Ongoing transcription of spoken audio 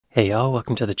Hey y'all,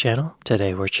 welcome to the channel.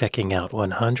 Today we're checking out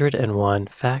 101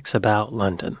 facts about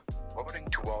London. According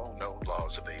to all known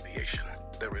laws of aviation,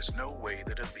 there is no way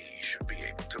that a bee should be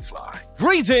able to fly.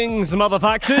 Greetings,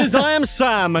 motherfuckers! I am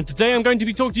Sam, and today I'm going to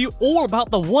be talking to you all about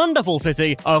the wonderful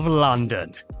city of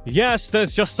London. Yes,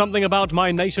 there's just something about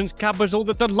my nation's capital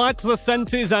that delights the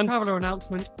senses, and traveller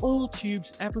announcement, all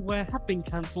tubes everywhere have been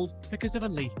cancelled because of a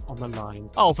leak on the line.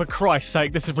 Oh, for Christ's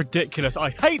sake, this is ridiculous.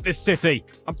 I hate this city.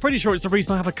 I'm pretty sure it's the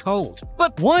reason I have a cold.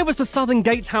 But why was the Southern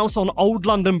Gatehouse on Old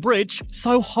London Bridge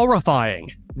so horrifying?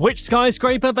 Which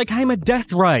skyscraper became a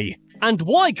death ray? And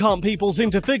why can't people seem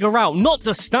to figure out not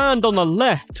to stand on the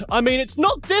left? I mean, it's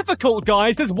not difficult,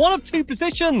 guys. There's one of two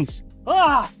positions.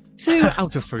 Two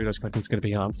out of three of those questions are going to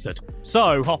be answered.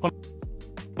 So, hop on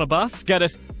a bus, get a...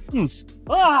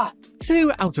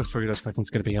 Two out of three of those questions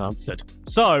are going to be answered.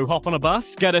 So, hop on a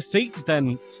bus, get a seat,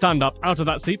 then stand up out of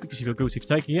that seat because you feel guilty for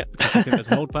taking it, because you think there's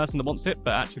an old person that wants it,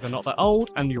 but actually they're not that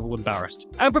old, and you're all embarrassed.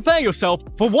 And prepare yourself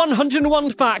for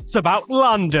 101 facts about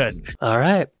London.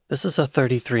 Alright, this is a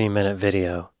 33-minute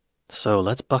video, so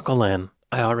let's buckle in.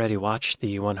 I already watched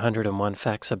the 101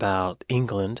 facts about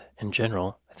England in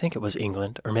general. I think it was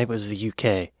England, or maybe it was the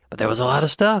UK, but there was a lot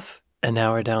of stuff. And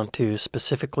now we're down to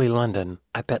specifically London.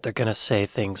 I bet they're gonna say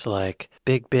things like,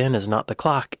 Big Ben is not the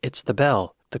clock, it's the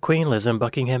bell. The Queen lives in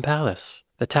Buckingham Palace.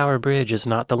 The Tower Bridge is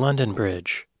not the London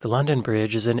Bridge. The London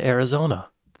Bridge is in Arizona.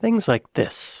 Things like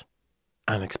this,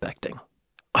 I'm expecting.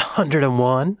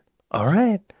 101? All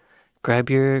right. Grab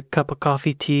your cup of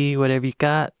coffee, tea, whatever you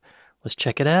got. Let's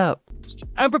check it out.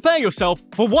 And prepare yourself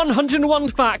for 101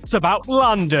 facts about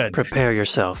London. Prepare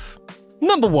yourself.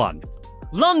 Number 1.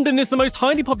 London is the most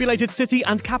highly populated city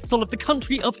and capital of the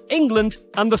country of England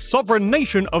and the sovereign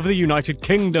nation of the United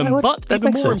Kingdom. But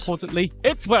even more importantly,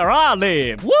 it's where I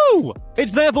live. Woo!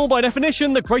 It's therefore by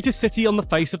definition the greatest city on the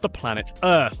face of the planet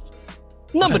Earth.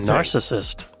 Number 2.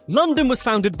 Narcissist. London was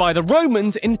founded by the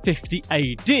Romans in 50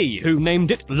 AD, who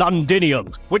named it Londinium,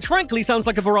 which frankly sounds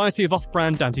like a variety of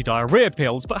off-brand anti-diarrhea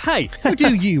pills, but hey, who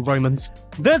do you, Romans?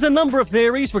 There's a number of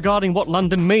theories regarding what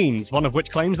London means, one of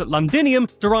which claims that Londinium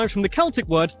derives from the Celtic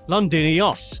word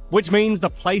Londinios, which means the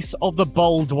place of the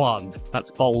bold one.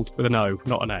 That's bold with an O,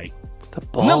 not an A. The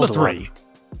bold Number 3. one.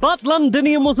 But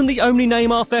Londinium wasn't the only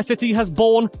name our fair city has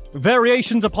borne.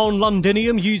 Variations upon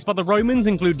Londinium used by the Romans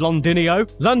include Londinio,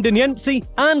 Londiniensi,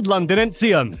 and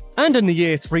Londinensium. And in the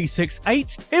year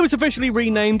 368, it was officially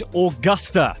renamed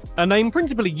Augusta, a name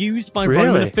principally used by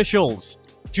Roman officials.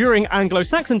 During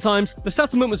Anglo-Saxon times, the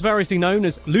settlement was variously known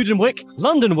as Ludenwick,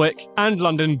 Londonwick, and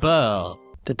Londonburh.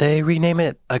 Did they rename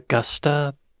it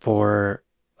Augusta for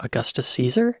Augustus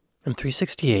Caesar? In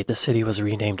 368, the city was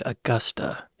renamed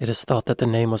Augusta. It is thought that the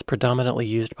name was predominantly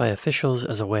used by officials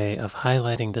as a way of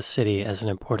highlighting the city as an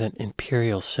important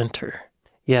imperial center.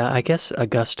 Yeah, I guess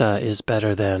Augusta is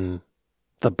better than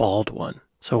the bald one.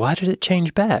 So why did it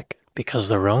change back? Because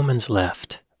the Romans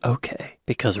left. Okay,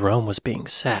 because Rome was being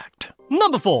sacked.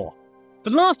 Number 4. The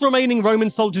last remaining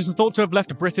Roman soldiers are thought to have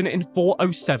left Britain in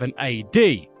 407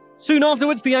 AD. Soon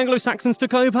afterwards, the Anglo-Saxons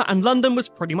took over and London was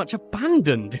pretty much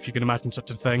abandoned, if you can imagine such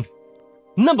a thing.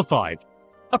 Number 5.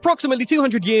 Approximately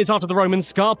 200 years after the Romans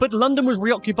scuppered, London was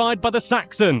reoccupied by the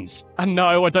Saxons. And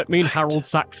no, I don't mean Harold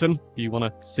Saxon. You want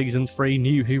a Season 3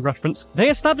 New Who reference?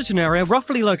 They established an area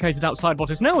roughly located outside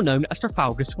what is now known as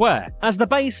Trafalgar Square, as the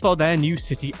base for their new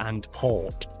city and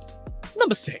port.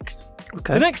 Number 6.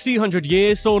 Okay. The next few hundred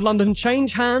years saw London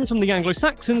change hands from the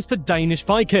Anglo-Saxons to Danish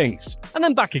Vikings, and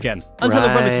then back again, until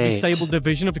a relatively stable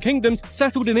division of the kingdoms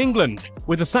settled in England,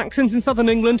 with the Saxons in southern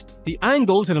England, the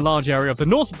Angles in a large area of the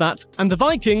north of that, and the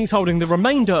Vikings holding the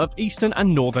remainder of eastern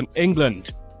and northern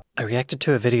England. I reacted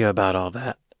to a video about all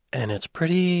that, and it's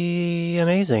pretty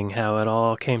amazing how it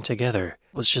all came together.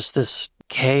 It was just this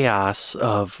chaos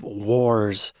of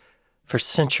wars for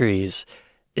centuries.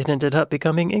 It ended up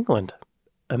becoming England.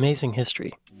 Amazing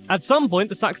history. At some point,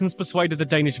 the Saxons persuaded the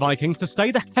Danish Vikings to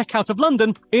stay the heck out of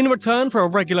London in return for a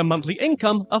regular monthly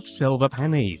income of silver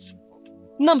pennies.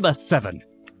 Number 7.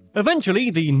 Eventually,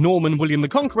 the Norman William the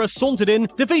Conqueror sauntered in,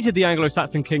 defeated the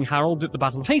Anglo-Saxon King Harold at the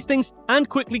Battle of Hastings, and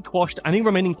quickly quashed any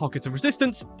remaining pockets of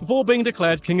resistance before being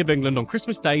declared King of England on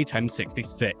Christmas Day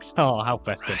 1066. Oh, how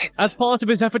festive. Right. As part of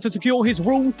his effort to secure his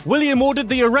rule, William ordered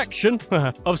the erection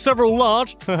of several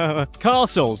large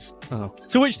castles,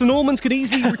 to which the Normans could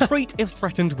easily retreat if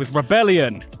threatened with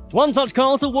rebellion. One such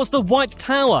castle was the White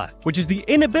Tower, which is the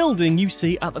inner building you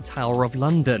see at the Tower of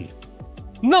London.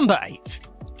 Number 8.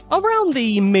 Around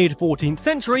the mid-14th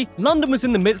century, London was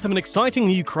in the midst of an exciting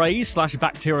new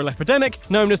craze/bacterial epidemic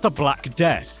known as the Black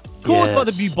Death. Caused by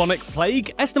the Yes. bubonic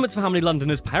plague, estimates for how many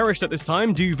Londoners perished at this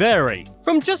time do vary.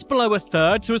 From just below a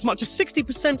third to as much as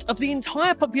 60% of the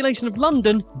entire population of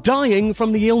London dying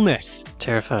from the illness.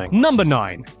 Terrifying. Number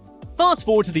 9. Fast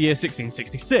forward to the year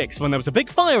 1666, when there was a big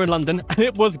fire in London, and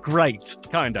it was great.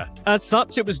 Kinda. As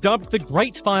such, it was dubbed the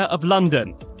Great Fire of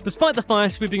London. Despite the fire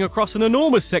sweeping across an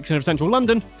enormous section of central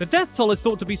London, the death toll is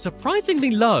thought to be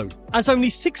surprisingly low, as only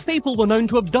 6 people were known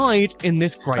to have died in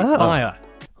this Great Fire.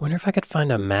 Wonder if I could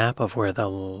find a map of where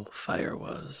the fire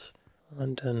was.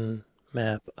 London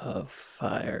map of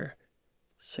fire,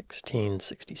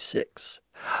 1666.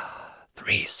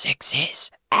 3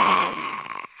 6s.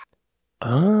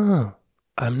 Oh,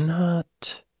 I'm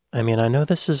not... I mean, I know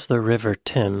this is the River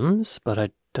Thames, but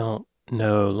I don't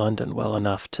know London well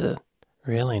enough to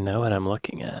really know what I'm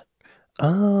looking at.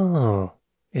 Oh,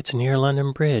 it's near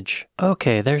London Bridge.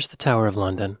 Okay, there's the Tower of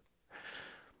London.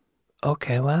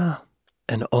 Okay, wow.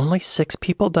 And only 6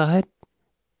 people died?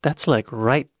 That's like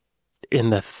right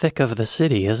in the thick of the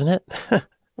city, isn't it?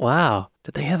 Wow.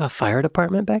 Did they have a fire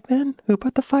department back then? Who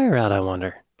put the fire out, I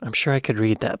wonder? I'm sure I could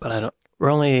read that, but I don't.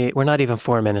 We're not even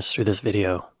 4 minutes through this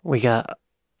video. We got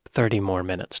 30 more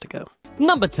minutes to go.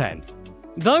 Number 10.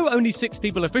 Though only 6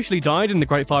 people officially died in the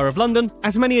Great Fire of London,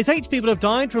 as many as 8 people have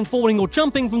died from falling or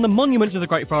jumping from the monument to the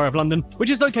Great Fire of London,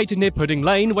 which is located near Pudding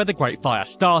Lane, where the Great Fire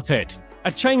started.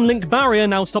 A chain link barrier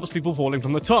now stops people falling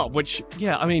from the top, which,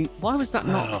 yeah, I mean, why was that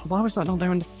not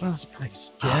there in the first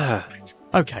place? Yeah. Right.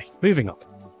 Okay, moving on.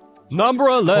 Number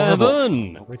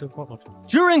 11.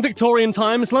 During Victorian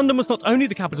times, London was not only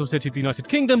the capital city of the United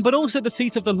Kingdom, but also the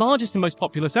seat of the largest and most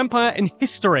populous empire in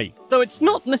history. Though it's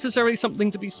not necessarily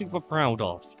something to be super proud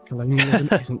of. Colonialism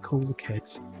isn't cool,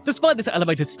 kids. Despite this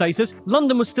elevated status,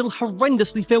 London was still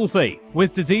horrendously filthy,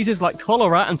 with diseases like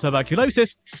cholera and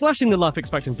tuberculosis slashing the life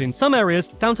expectancy in some areas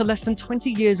down to less than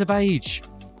 20 years of age.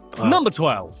 Wow. Number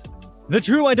 12. The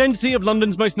true identity of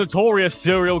London's most notorious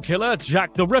serial killer,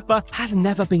 Jack the Ripper, has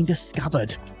never been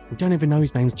discovered. We don't even know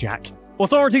his name's Jack.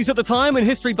 Authorities at the time and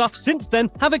history buffs since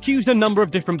then have accused a number of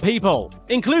different people,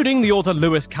 including the author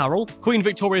Lewis Carroll, Queen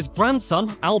Victoria's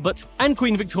grandson, Albert, and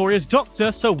Queen Victoria's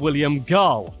doctor, Sir William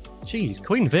Gull. Jeez,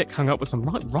 Queen Vic hung up with some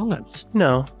right wrong-uns.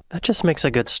 No, that just makes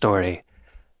a good story.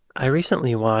 I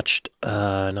recently watched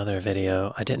another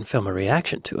video. I didn't film a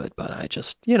reaction to it, but I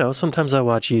just, sometimes I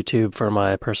watch YouTube for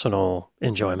my personal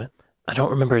enjoyment. I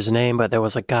don't remember his name, but there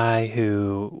was a guy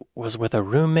who was with a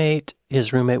roommate.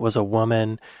 His roommate was a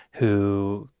woman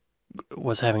who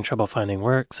was having trouble finding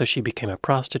work, so she became a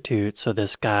prostitute. So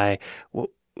this guy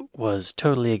was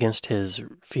totally against his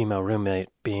female roommate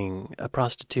being a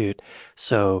prostitute.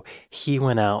 So he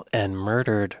went out and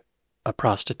murdered a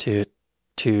prostitute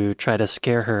to try to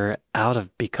scare her out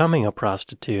of becoming a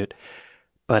prostitute,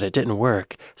 but it didn't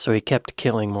work. So he kept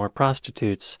killing more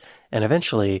prostitutes, and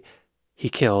eventually he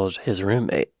killed his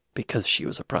roommate because she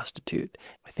was a prostitute.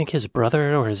 I think his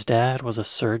brother or his dad was a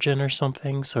surgeon or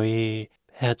something, so he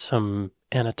had some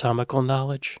anatomical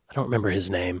knowledge. I don't remember his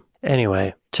name.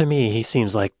 Anyway, to me, he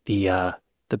seems like the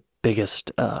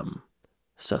biggest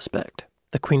suspect.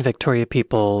 The Queen Victoria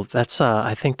people,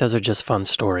 I think those are just fun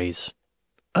stories.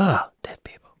 Dead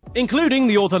people. Including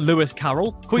the author Lewis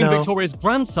Carroll, Queen Victoria's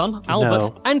grandson,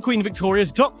 Albert, and Queen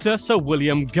Victoria's doctor, Sir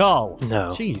William Gull.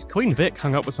 No. Jeez, Queen Vic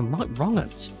hung up with some right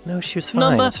wrong-uns. No, she was fine.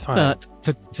 Number It's fine.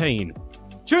 13.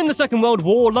 During the Second World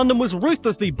War, London was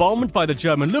ruthlessly bombed by the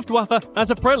German Luftwaffe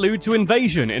as a prelude to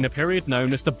invasion in a period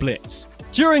known as the Blitz.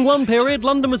 During one period,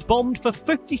 London was bombed for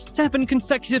 57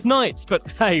 consecutive nights, but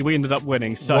hey, we ended up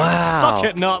winning, so suck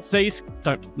it, Nazis.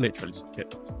 Don't literally suck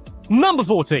it. Number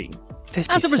 14.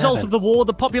 57. As a result of the war,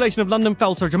 the population of London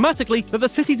fell so dramatically that the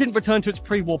city didn't return to its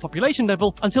pre-war population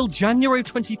level until January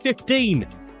 2015.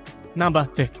 Number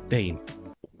 15.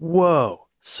 Whoa.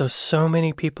 So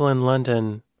many people in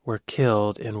London were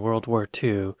killed in World War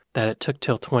II that it took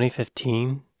till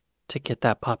 2015 to get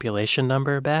that population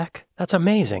number back? That's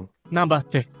amazing. Number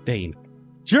 15.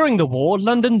 During the war,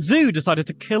 London Zoo decided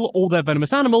to kill all their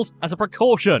venomous animals as a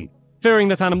precaution, fearing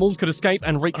that animals could escape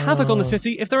and wreak havoc on the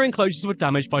city if their enclosures were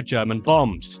damaged by German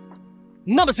bombs.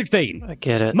 Number 16. I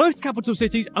get it. Most capital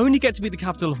cities only get to be the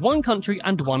capital of one country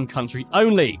and one country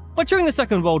only. But during the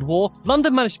Second World War,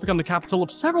 London managed to become the capital of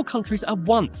several countries at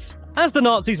once. As the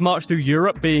Nazis marched through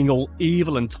Europe being all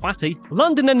evil and twatty,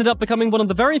 London ended up becoming one of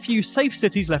the very few safe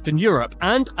cities left in Europe,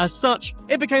 and as such,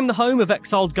 it became the home of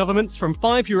exiled governments from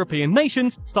 5 European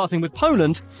nations, starting with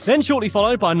Poland, then shortly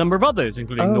followed by a number of others,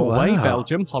 including Norway,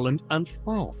 Belgium, Holland, and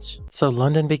France. So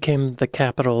London became the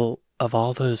capital of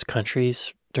all those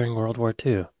countries during World War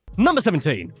II. Number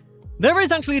 17. There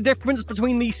is actually a difference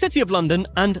between the City of London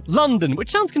and London, which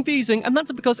sounds confusing, and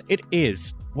that's because it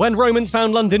is. When Romans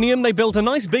found Londinium, they built a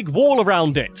nice big wall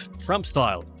around it, Trump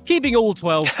style, keeping all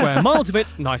 12 square miles of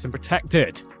it nice and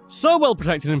protected. So well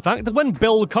protected, in fact, that when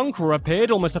Bill Conqueror appeared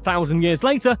almost 1,000 years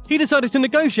later, he decided to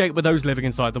negotiate with those living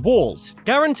inside the walls,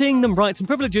 guaranteeing them rights and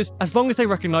privileges as long as they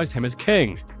recognised him as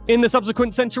king. In the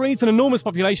subsequent centuries, an enormous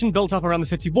population built up around the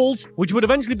city walls, which would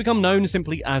eventually become known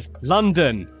simply as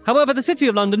London. However, the City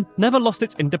of London never lost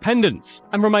its independence,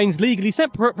 and remains legally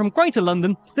separate from Greater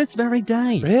London to this very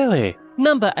day. Really?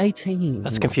 Number 18.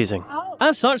 That's confusing.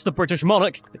 As such, the British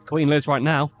monarch, it's Queen Liz right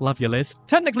now, love you Liz,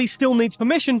 technically still needs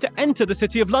permission to enter the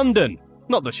City of London.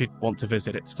 Not that she'd want to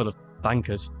visit, it's full of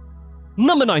bankers.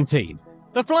 Number 19.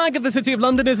 The flag of the City of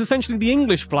London is essentially the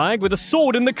English flag with a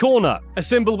sword in the corner, a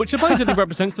symbol which supposedly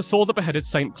represents the sword that beheaded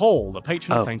St. Paul, the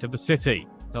patron saint of the city.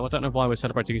 So I don't know why we're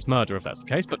celebrating his murder if that's the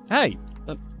case, but hey.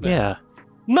 Yeah.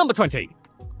 Number 20.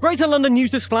 Greater London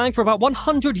used this flag for about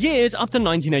 100 years up to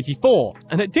 1984,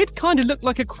 and it did kind of look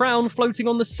like a crown floating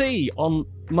on the sea on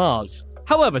Mars.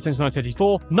 However, since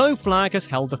 1984, no flag has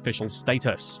held official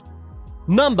status.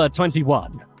 Number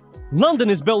 21. London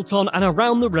is built on and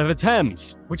around the River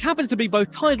Thames, which happens to be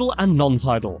both tidal and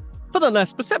non-tidal. For the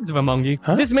less perceptive among you,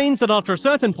 this means that after a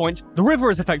certain point, the river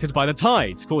is affected by the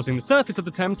tides, causing the surface of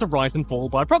the Thames to rise and fall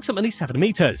by approximately 7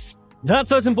 metres. That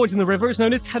certain point in the river is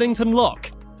known as Teddington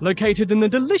Lock, located in the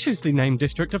deliciously named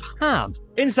district of Ham,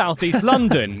 in southeast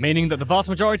London, meaning that the vast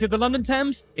majority of the London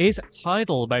Thames is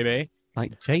tidal, baby.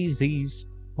 Like Jay-Z's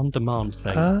on-demand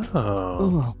thing.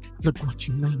 Oh. Look what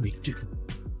you made me do.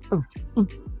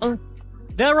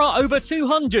 There are over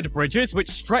 200 bridges which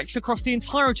stretch across the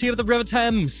entirety of the River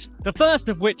Thames, the first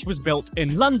of which was built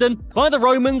in London by the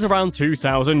Romans around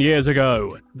 2,000 years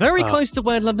ago, very close to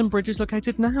where London Bridge is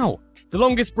located now. The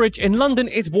longest bridge in London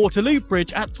is Waterloo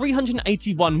Bridge at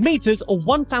 381 metres or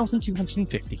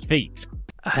 1,250 feet.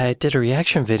 I did a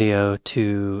reaction video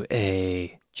to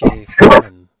a Jay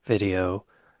Fallon video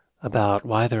about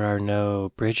why there are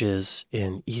no bridges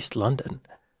in East London.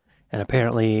 And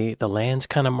apparently the land's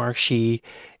kind of marshy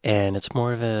and it's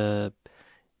more of a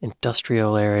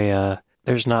industrial area.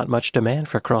 There's not much demand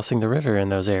for crossing the river in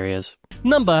those areas.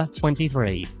 Number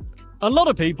 23. A lot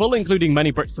of people, including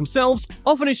many Brits themselves,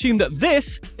 often assume that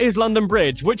this is London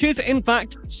Bridge, which is, in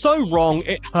fact, so wrong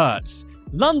it hurts.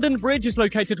 London Bridge is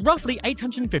located roughly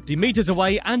 850 metres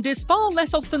away and is far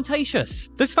less ostentatious.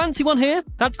 This fancy one here,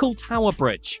 that's called Tower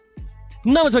Bridge.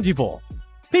 Number 24.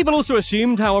 People also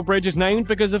assume Tower Bridge is named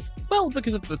because of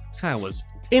the towers.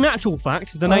 In actual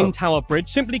fact, the name Tower Bridge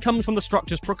simply comes from the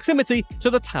structure's proximity to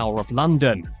the Tower of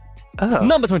London.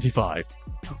 Number 25.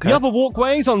 Okay. The upper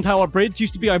walkways on Tower Bridge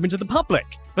used to be open to the public,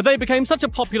 but they became such a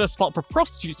popular spot for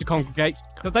prostitutes to congregate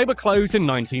that they were closed in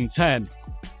 1910.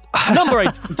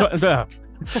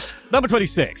 Number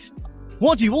 26.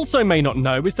 What you also may not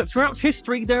know is that throughout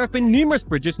history there have been numerous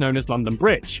bridges known as London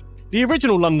Bridge. The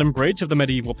original London Bridge of the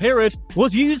medieval period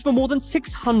was used for more than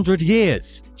 600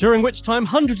 years, during which time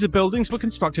hundreds of buildings were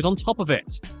constructed on top of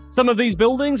it. Some of these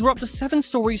buildings were up to 7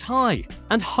 stories high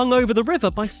and hung over the river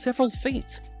by several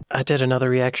feet. I did another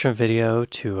reaction video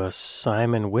to a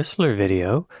Simon Whistler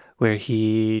video where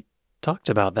he talked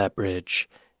about that bridge.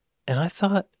 And I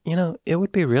thought, it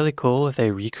would be really cool if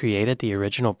they recreated the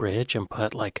original bridge and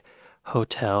put like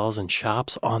hotels and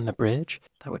shops on the bridge.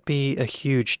 That would be a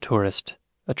huge tourist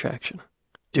attraction.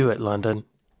 Do it, London.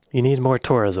 You need more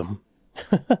tourism.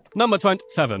 Number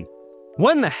 27.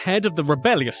 When the head of the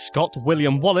rebellious Scot,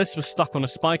 William Wallace, was stuck on a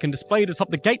spike and displayed atop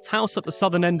the gatehouse at the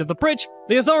southern end of the bridge,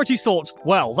 the authorities thought,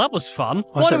 well, that was fun.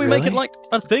 Why don't we make it like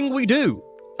a thing we do?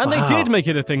 And they did make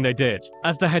it a thing they did,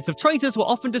 as the heads of traitors were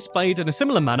often displayed in a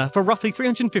similar manner for roughly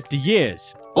 350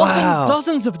 years. Often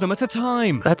dozens of them at a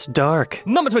time. That's dark.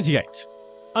 Number 28.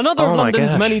 Another of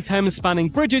London's many Thames-spanning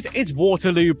bridges is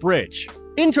Waterloo Bridge.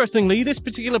 Interestingly, this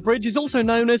particular bridge is also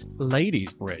known as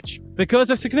Ladies' Bridge, because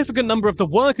a significant number of the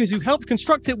workers who helped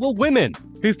construct it were women,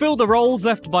 who filled the roles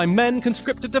left by men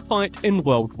conscripted to fight in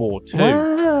World War II.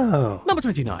 Wow. Number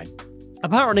 29.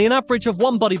 Apparently, an average of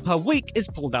 1 body per week is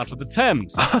pulled out of the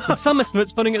Thames, with some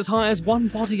estimates putting it as high as 1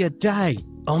 body a day.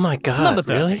 Oh my god, Number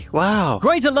 30. Really? Wow.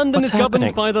 Greater London What's is governed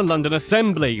happening? by the London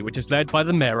Assembly, which is led by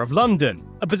the Mayor of London,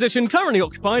 a position currently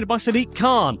occupied by Sadiq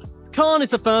Khan. Khan is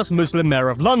the first Muslim mayor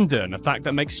of London, a fact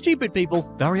that makes stupid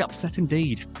people very upset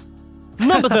indeed.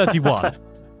 Number 31.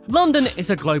 London is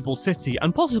a global city,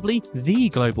 and possibly the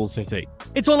global city.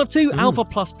 It's one of 2 Alpha++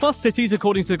 cities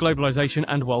according to the Globalization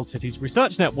and World Cities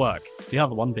Research Network, the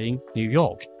other one being New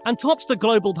York, and tops the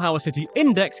Global Power City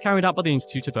Index carried out by the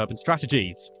Institute of Urban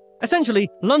Strategies. Essentially,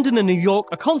 London and New York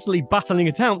are constantly battling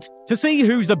it out to see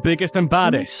who's the biggest and Makes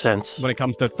baddest. sense. When it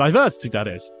comes to diversity, that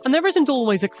is. And there isn't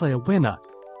always a clear winner.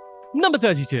 Number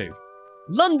 32.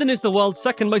 London is the world's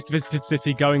second most visited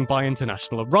city going by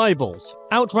international arrivals,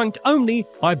 outranked only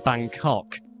by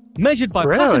Bangkok. Measured by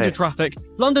Really? passenger traffic,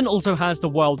 London also has the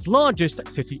world's largest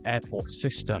city airport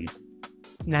system.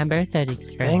 Number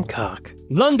 33. Bangkok.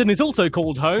 London is also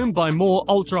called home by more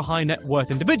ultra-high net worth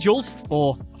individuals,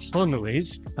 or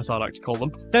hunwies, as I like to call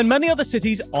them, than many other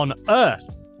cities on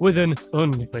Earth, with an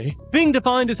hunwi being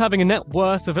defined as having a net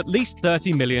worth of at least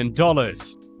 $30 million.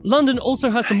 London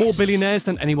also has more billionaires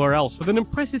than anywhere else, with an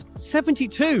impressive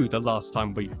 72 the last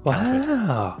time we counted.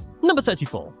 Wow. Number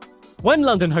 34. When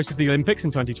London hosted the Olympics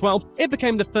in 2012, it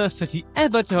became the first city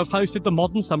ever to have hosted the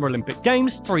modern Summer Olympic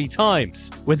Games 3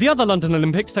 times, with the other London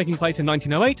Olympics taking place in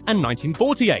 1908 and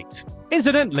 1948.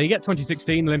 Incidentally, at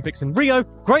 2016 Olympics in Rio,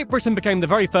 Great Britain became the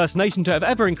very first nation to have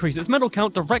ever increased its medal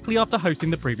count directly after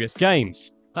hosting the previous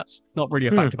games. That's not really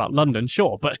a fact about London,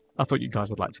 sure, but I thought you guys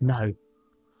would like to know.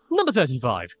 Number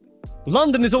 35.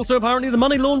 London is also apparently the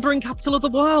money laundering capital of the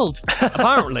world.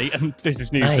 Apparently, and this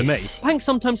is news to me, Nice. banks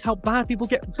sometimes help bad people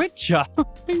get richer.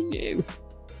 Who knew?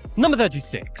 Number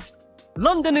 36.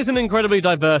 London is an incredibly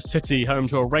diverse city, home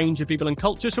to a range of people and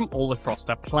cultures from all across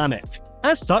the planet.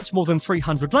 As such, more than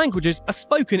 300 languages are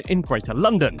spoken in Greater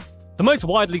London. The most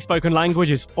widely spoken language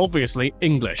is obviously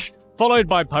English, followed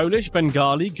by Polish,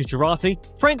 Bengali, Gujarati,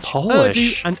 French,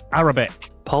 Polish? Urdu, and Arabic.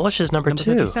 Polish is number 2.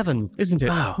 37, isn't it?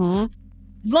 Wow.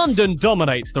 London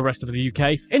dominates the rest of the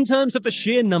UK in terms of the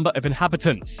sheer number of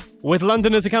inhabitants, with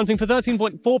Londoners accounting for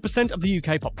 13.4% of the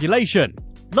UK population.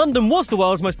 London was the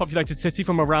world's most populated city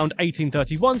from around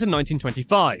 1831 to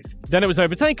 1925. Then it was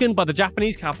overtaken by the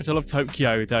Japanese capital of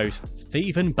Tokyo, those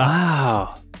thieving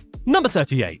bastards. Wow. Number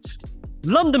 38.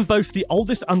 London boasts the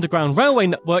oldest underground railway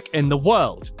network in the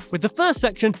world, with the first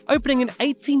section opening in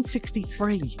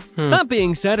 1863. That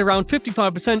being said, around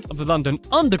 55% of the London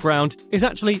Underground is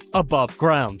actually above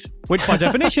ground, which by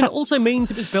definition also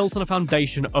means it was built on a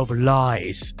foundation of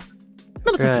lies.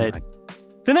 Number 39.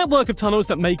 The network of tunnels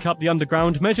that make up the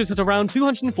Underground measures at around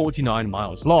 249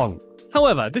 miles long.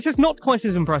 However, this is not quite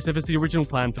as impressive as the original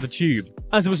plan for the tube,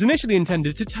 as it was initially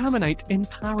intended to terminate in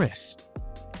Paris.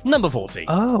 Number 40.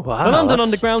 Oh, wow. The London that's-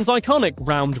 Underground's iconic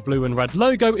round blue and red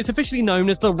logo is officially known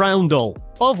as the Roundel,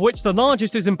 of which the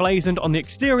largest is emblazoned on the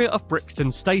exterior of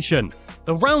Brixton Station.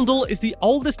 The Roundel is the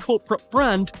oldest corporate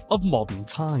brand of modern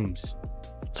times.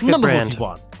 It's a good Number brand.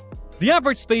 41. The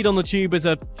average speed on the tube is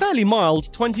a fairly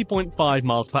mild 20.5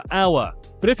 miles per hour.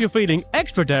 But if you're feeling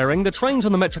extra daring, the trains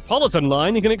on the Metropolitan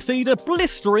line can exceed a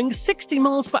blistering 60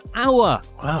 miles per hour.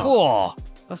 Wow. Oh,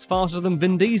 that's faster than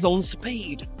Vin Diesel on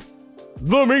speed.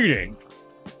 The meaning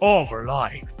of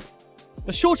life.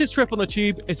 The shortest trip on the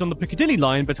tube is on the Piccadilly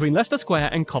line between Leicester Square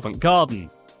and Covent Garden.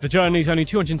 The journey is only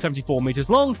 274 metres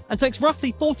long and takes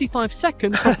roughly 45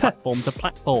 seconds from platform to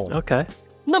platform. Okay.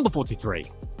 Number 43.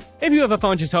 If you ever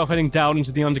find yourself heading down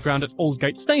into the Underground at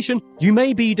Aldgate Station, you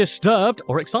may be disturbed,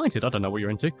 or excited, I don't know what you're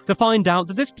into, to find out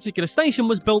that this particular station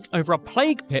was built over a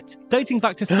plague pit dating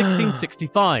back to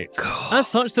 1665. As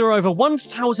such, there are over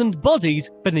 1,000 bodies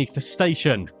beneath the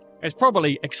station. It's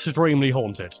probably extremely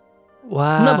haunted.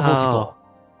 Wow. Number 44.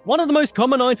 One of the most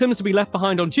common items to be left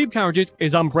behind on tube carriages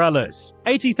is umbrellas,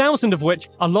 80,000 of which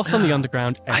are lost on the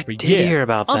Underground every I did year. hear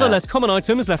about Other that. less common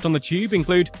items left on the tube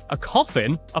include a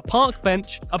coffin, a park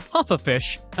bench, a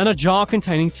pufferfish, and a jar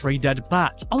containing 3 dead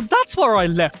bats. Oh, that's where I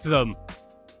left them!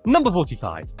 Number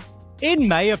 45. In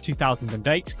May of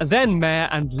 2008, then Mayor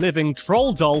and living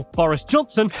troll doll Boris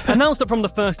Johnson announced that from the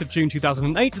 1st of June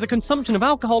 2008, the consumption of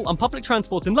alcohol on public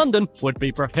transport in London would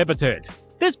be prohibited.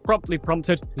 This promptly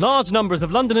prompted large numbers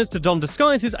of Londoners to don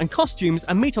disguises and costumes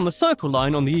and meet on the Circle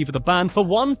Line on the eve of the ban for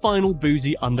one final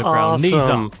boozy underground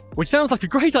Awesome. knees-up. Which sounds like a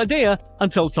great idea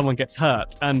until someone gets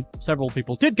hurt, and several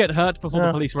people did get hurt before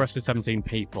the police arrested 17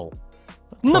 people.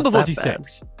 Number not that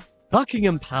 46.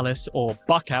 Buckingham Palace, or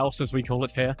Buckhouse as we call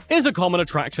it here, is a common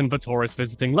attraction for tourists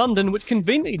visiting London, which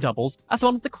conveniently doubles as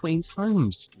one of the Queen's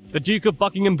homes. The Duke of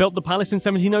Buckingham built the palace in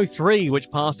 1703,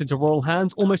 which passed into royal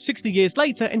hands almost 60 years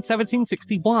later in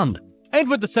 1761.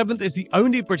 Edward VII is the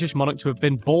only British monarch to have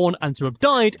been born and to have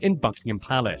died in Buckingham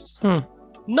Palace.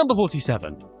 Number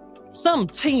 47. Some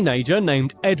teenager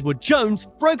named Edward Jones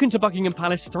broke into Buckingham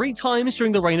Palace 3 times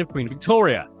during the reign of Queen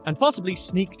Victoria, and possibly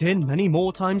sneaked in many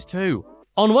more times too.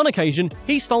 On one occasion,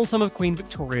 he stole some of Queen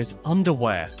Victoria's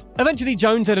underwear. Eventually,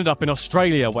 Jones ended up in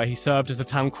Australia, where he served as a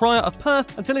town crier of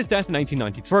Perth until his death in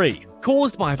 1893,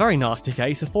 caused by a very nasty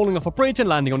case of falling off a bridge and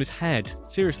landing on his head.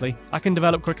 Seriously, I can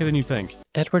develop quicker than you think.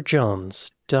 Edward Jones,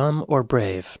 dumb or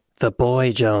brave? The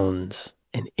boy Jones.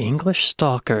 An English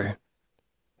stalker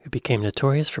who became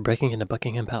notorious for breaking into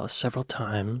Buckingham Palace several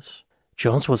times.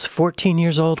 Jones was 14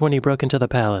 years old when he broke into the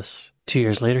palace. 2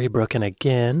 years later, he broke in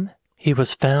again. He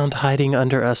was found hiding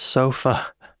under a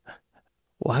sofa.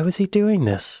 Why was he doing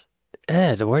this?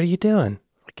 Ed, what are you doing?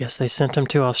 I guess they sent him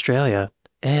to Australia.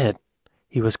 Ed,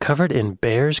 he was covered in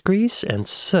bear's grease and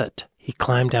soot. He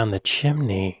climbed down the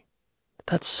chimney.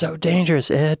 That's so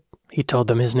dangerous, Ed. He told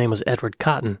them his name was Edward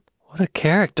Cotton. What a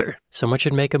character. Someone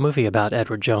should make a movie about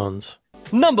Edward Jones.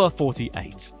 Number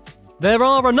 48. There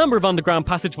are a number of underground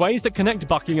passageways that connect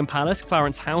Buckingham Palace,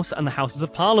 Clarence House, and the Houses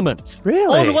of Parliament.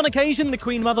 Really? On one occasion, the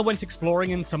Queen Mother went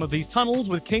exploring in some of these tunnels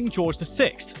with King George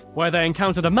VI, where they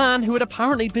encountered a man who had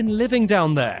apparently been living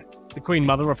down there. The Queen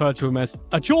Mother referred to him as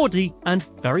a Geordie and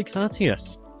very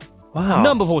courteous. Wow.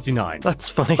 Number 49. That's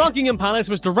funny. Buckingham Palace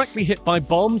was directly hit by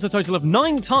bombs a total of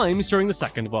 9 times during the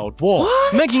Second World War,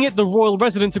 making it the royal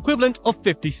residence equivalent of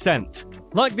 50 Cent.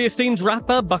 Like the esteemed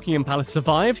rapper, Buckingham Palace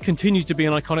survived, continues to be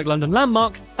an iconic London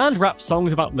landmark, and raps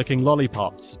songs about licking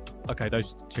lollipops. Okay,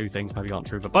 those two things maybe aren't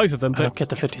true for both of them, I but... don't get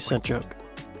the 50 Cent joke.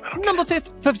 Number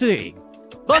 50.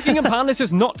 Buckingham Palace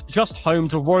is not just home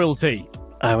to royalty.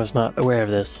 I was not aware of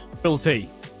this. Royalty.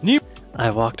 I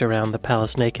walked around the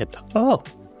palace naked. Oh.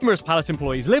 Numerous palace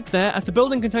employees live there, as the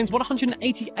building contains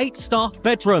 188 staff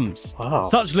bedrooms. Wow.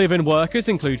 Such live-in workers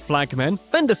include flagmen,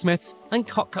 vendor-smiths, and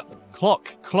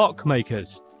clock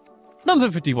makers.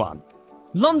 Number 51.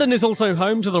 London is also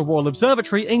home to the Royal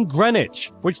Observatory in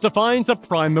Greenwich, which defines the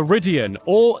prime meridian,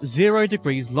 or 0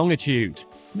 degrees longitude.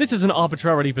 This is an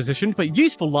arbitrarily positioned but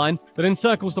useful line that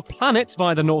encircles the planet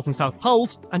via the North and South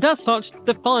poles, and as such,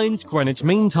 defines Greenwich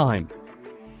Mean Time.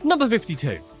 Number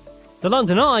 52. The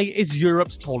London Eye is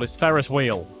Europe's tallest Ferris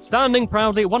wheel, standing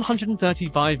proudly at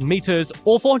 135 metres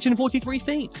or 443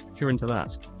 feet, if you're into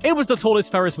that. It was the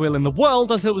tallest Ferris wheel in the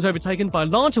world until it was overtaken by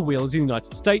larger wheels in the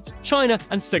United States, China,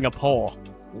 and Singapore.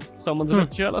 Someone's a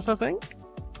bit jealous, I think.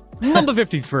 Number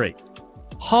 53.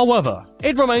 However,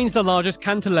 it remains the largest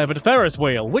cantilevered Ferris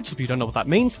wheel, which, if you don't know what that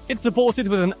means, it's supported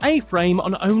with an A-frame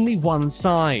on only one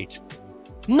side.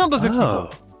 Number 54.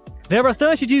 Oh. There are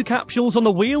 32 capsules on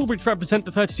the wheel which represent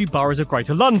the 32 boroughs of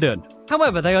Greater London.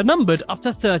 However, they are numbered up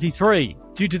to 33,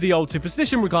 due to the old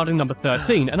superstition regarding number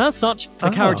 13, and as such, the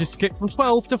carriages skip from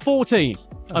 12 to 14.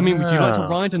 I mean, would you like to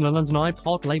ride in a London Eye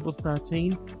pod labelled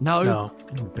 13? No? No.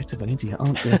 You're a bit of an idiot,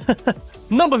 aren't you?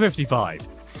 Number 55.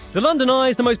 The London Eye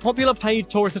is the most popular paid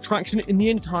tourist attraction in the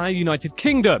entire United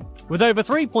Kingdom, with over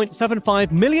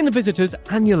 3.75 million visitors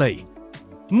annually.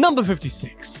 Number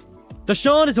 56. The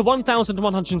Shard is a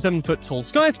 1,107-foot tall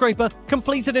skyscraper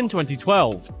completed in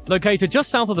 2012, located just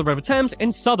south of the River Thames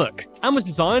in Southwark, and was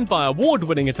designed by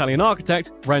award-winning Italian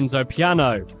architect Renzo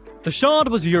Piano. The Shard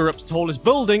was Europe's tallest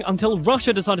building until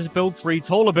Russia decided to build 3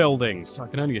 taller buildings. I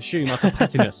can only assume that's a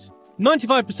pettiness.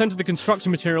 95% of the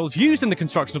construction materials used in the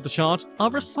construction of the Shard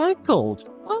are recycled.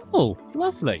 Oh,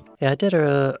 lovely. Yeah,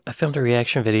 I filmed a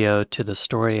reaction video to the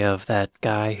story of that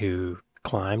guy who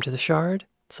climbed the Shard.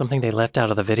 Something they left out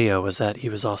of the video was that he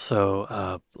was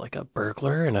also like a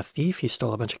burglar and a thief. He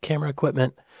stole a bunch of camera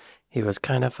equipment. He was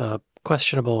kind of a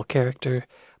questionable character,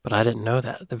 but I didn't know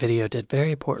that. The video did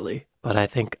very poorly, but I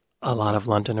think a lot of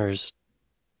Londoners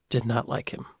did not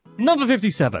like him. Number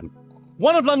 57.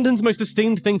 One of London's most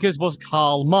esteemed thinkers was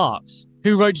Karl Marx,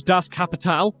 who wrote Das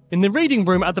Kapital in the reading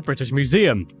room at the British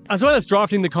Museum, as well as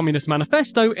drafting the Communist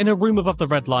Manifesto in a room above the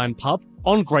Red Lion pub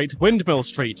on Great Windmill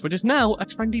Street, which is now a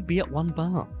trendy be-at-one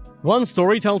bar. One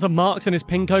story tells of Marx and his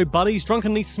pinko buddies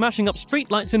drunkenly smashing up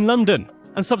streetlights in London,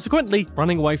 and subsequently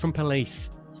running away from police.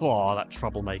 Oh, that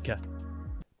troublemaker.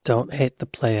 Don't hate the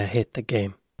player, hate the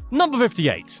game. Number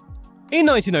 58. In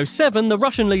 1907, the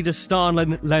Russian leaders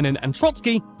Stalin, Lenin, and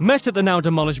Trotsky met at the now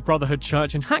demolished Brotherhood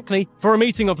Church in Hackney for a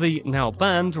meeting of the now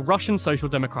banned Russian Social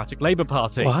Democratic Labour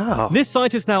Party. Wow. This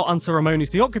site is now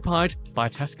unceremoniously occupied by a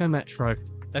Tesco Metro.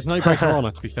 There's no greater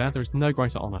honour, to be fair. There is no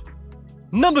greater honour.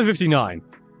 Number 59.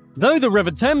 Though the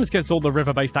River Thames gets all the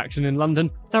river-based action in London,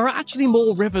 there are actually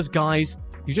more rivers, guys.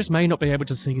 You just may not be able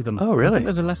to see them. Oh, really? I think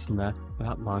there's a lesson there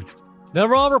about life.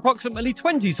 There are approximately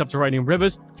 20 subterranean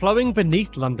rivers flowing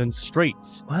beneath London's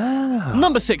streets. Wow.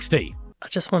 Number 60. I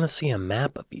just want to see a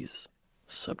map of these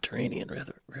subterranean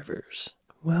rivers.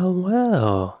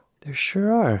 Well, there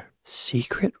sure are.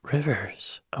 Secret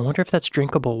rivers. I wonder if that's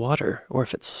drinkable water or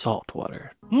if it's salt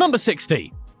water. Number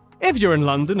 60. If you're in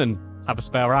London and have a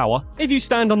spare hour, if you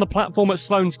stand on the platform at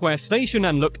Sloane Square Station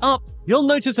and look up, you'll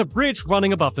notice a bridge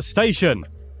running above the station.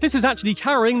 This is actually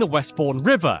carrying the Westbourne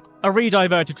River, a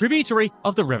rediverted tributary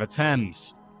of the River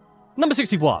Thames. Number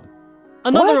 61.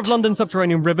 Another of London's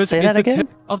subterranean rivers is the tip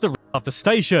of the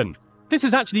station. This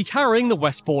is actually carrying the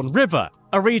Westbourne River,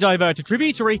 a rediverted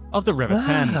tributary of the River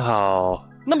Thames. Oh.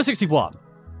 Number 61.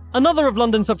 Another of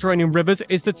London's subterranean rivers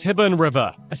is the Tyburn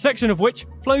River, a section of which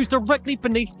flows directly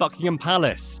beneath Buckingham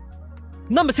Palace.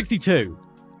 Number 62.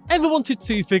 Ever wanted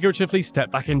to figuratively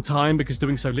step back in time because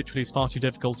doing so literally is far too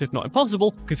difficult, if not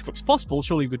impossible, because if it was possible,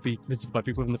 surely it would be visited by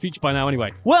people in the future by now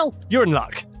anyway. Well, you're in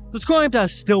luck. Described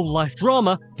as still life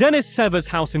drama, Dennis Severs'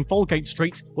 house in Folgate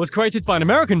Street was created by an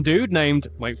American dude named,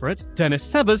 wait for it, Dennis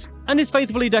Severs, and is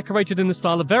faithfully decorated in the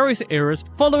style of various eras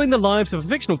following the lives of a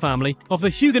fictional family of the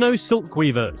Huguenot silk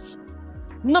weavers.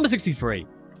 Number 63.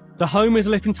 The home is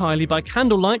lit entirely by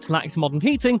candlelight, lacks modern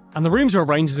heating, and the rooms are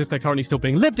arranged as if they're currently still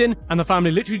being lived in, and the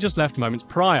family literally just left moments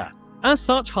prior. As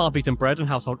such, half-eaten bread and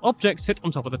household objects sit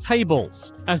on top of the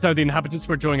tables, as though the inhabitants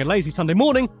were enjoying a lazy Sunday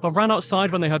morning, but ran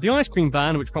outside when they heard the ice cream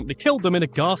van, which promptly killed them in a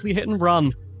ghastly hit and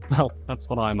run. Well, that's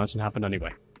what I imagine happened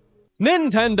anyway.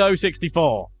 Nintendo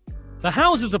 64. The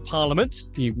Houses of Parliament,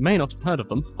 you may not have heard of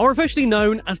them, are officially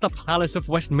known as the Palace of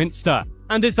Westminster,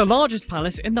 and is the largest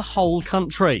palace in the whole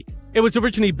country. It was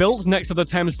originally built next to the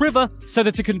Thames River so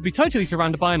that it couldn't be totally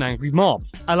surrounded by an angry mob,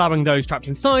 allowing those trapped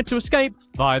inside to escape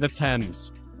via the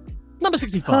Thames. Number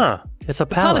 65. It's a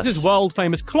palace. The palace's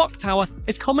world-famous clock tower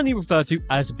is commonly referred to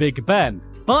as Big Ben,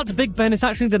 but Big Ben is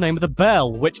actually the name of the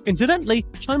bell, which, incidentally,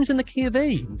 chimes in the key of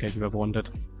E, in case you've ever wondered.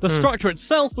 The structure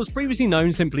itself was previously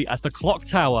known simply as the Clock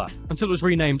Tower, until it was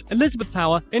renamed Elizabeth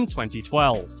Tower in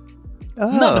 2012.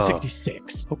 Oh. Number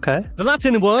 66. Okay. The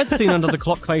Latin word seen under the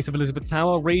clock face of Elizabeth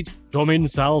Tower reads Domin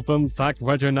salvum fac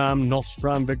reginam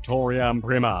nostram victoriam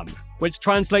primam, which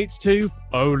translates to,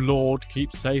 "Oh Lord,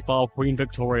 keep safe our Queen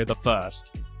Victoria the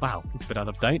First." Wow, it's a bit out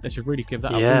of date. They should really give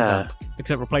that a revamp.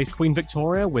 Except replace Queen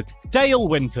Victoria with Dale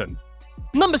Winton.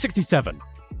 Number 67.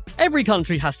 Every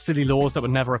country has silly laws that were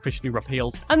never officially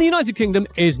repealed, and the United Kingdom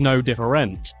is no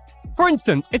different. For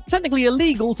instance, it's technically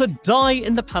illegal to die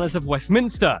in the Palace of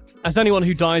Westminster, as anyone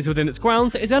who dies within its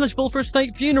grounds is eligible for a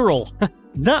state funeral.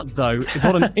 That, though, is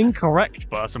what an incorrect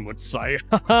person would say.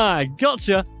 Haha,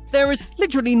 gotcha! There is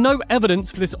literally no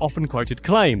evidence for this often quoted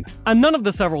claim, and none of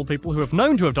the several people who have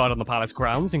known to have died on the palace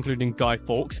grounds, including Guy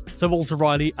Fawkes, Sir Walter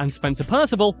Raleigh, and Spencer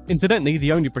Perceval, incidentally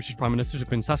the only British Prime Minister to have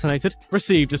been assassinated,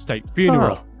 received a state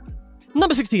funeral.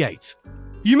 Number 68.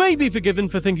 You may be forgiven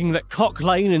for thinking that Cock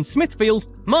Lane in Smithfield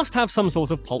must have some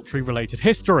sort of poultry-related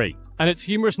history, and its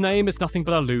humorous name is nothing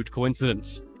but a lewd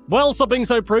coincidence. Well, stop being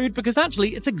so prude, because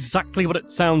actually it's exactly what it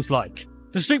sounds like.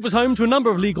 The street was home to a number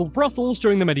of legal brothels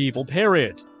during the medieval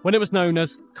period, when it was known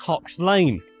as Cock's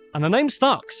Lane. And the name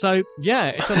stuck, so yeah,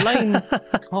 it's a lane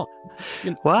for cock.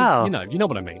 Wow. You know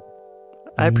what I mean.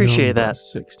 I appreciate Number that.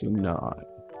 69.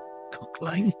 Cock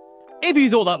Lane. If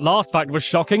you thought that last fact was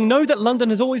shocking, know that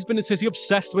London has always been a city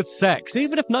obsessed with sex,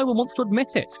 even if no one wants to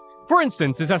admit it. For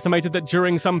instance, it's estimated that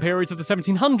during some periods of the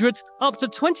 1700s, up to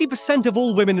 20% of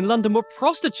all women in London were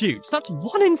prostitutes. That's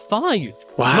 1 in 5.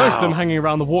 Wow. Most of them hanging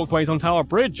around the walkways on Tower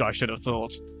Bridge, I should have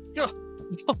thought.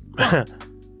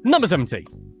 Number 70.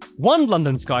 One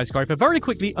London skyscraper very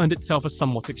quickly earned itself a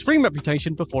somewhat extreme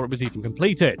reputation before it was even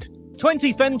completed.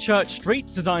 20 Fenchurch Street,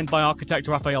 designed by architect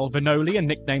Raphael Vinoli and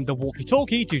nicknamed the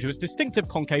Walkie-Talkie due to its distinctive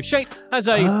concave shape, has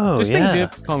a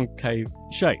concave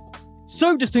shape.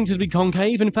 So distinctively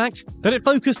concave, in fact, that it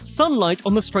focused sunlight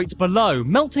on the streets below,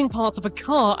 melting parts of a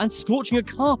car and scorching a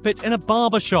carpet in a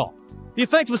barber shop. The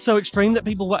effect was so extreme that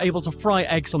people were able to fry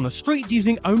eggs on the street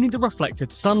using only the reflected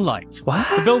sunlight. What?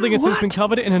 The building has since been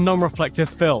covered in a non-reflective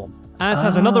film, as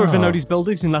has another of Vinoli's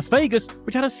buildings in Las Vegas,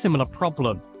 which had a similar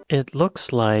problem. It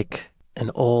looks like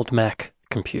an old Mac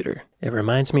computer. It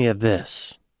reminds me of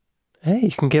this. Hey,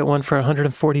 you can get one for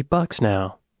 $140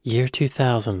 now. Year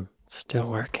 2000. Still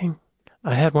working?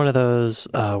 I had one of those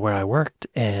where I worked,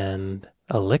 and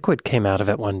a liquid came out of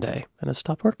it one day, and it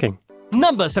stopped working.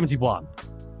 Number 71.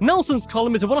 Nelson's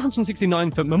Column is a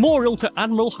 169-foot memorial to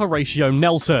Admiral Horatio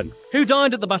Nelson, who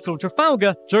died at the Battle of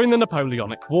Trafalgar during the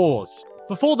Napoleonic Wars.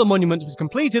 Before the monument was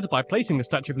completed, by placing the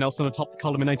statue of Nelson atop the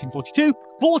column in 1842,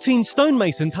 14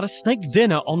 stonemasons had a steak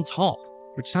dinner on top,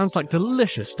 which sounds like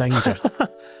delicious danger.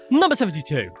 Number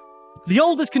 72. The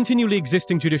oldest continually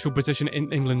existing judicial position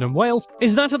in England and Wales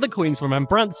is that of the Queen's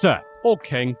Remembrancer, or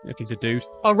King, if he's a dude,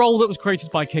 a role that was created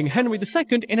by King Henry II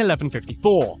in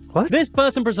 1154. What? This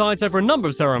person presides over a number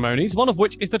of ceremonies, one of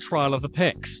which is the Trial of the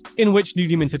Pyx, in which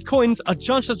newly minted coins are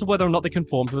judged as to whether or not they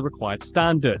conform to the required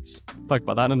standards. Spoke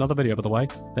about that in another video, by the way.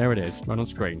 There it is, right on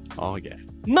screen. Oh yeah.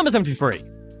 Number 73.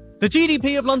 The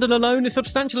GDP of London alone is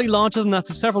substantially larger than that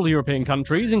of several European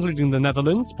countries, including the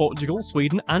Netherlands, Portugal,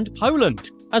 Sweden, and Poland,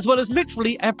 as well as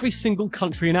literally every single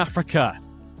country in Africa.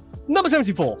 Number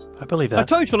 74. I believe A that.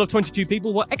 total of 22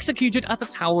 people were executed at the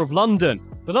Tower of London,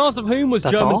 the last of whom was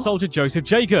That's German all? soldier Joseph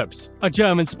Jacobs, a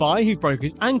German spy who broke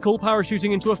his ankle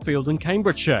parachuting into a field in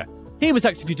Cambridgeshire. He was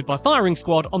executed by firing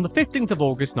squad on the 15th of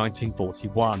August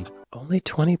 1941. Only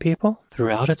 20 people?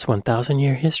 Throughout its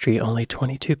 1,000-year history, only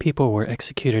 22 people were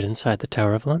executed inside the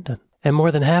Tower of London. And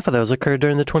more than half of those occurred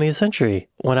during the 20th century.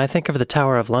 When I think of the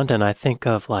Tower of London, I think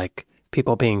of, like,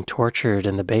 people being tortured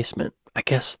in the basement. I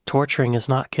guess torturing is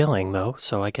not killing, though,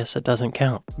 so I guess it doesn't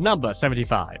count. Number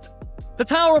 75. The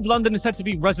Tower of London is said to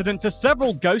be resident to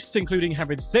several ghosts, including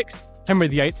Henry VI, Henry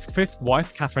VIII's fifth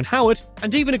wife, Catherine Howard,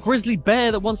 and even a grizzly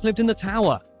bear that once lived in the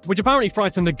tower, which apparently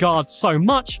frightened the guards so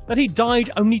much that he died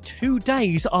only 2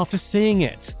 days after seeing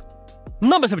it.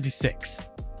 Number 76.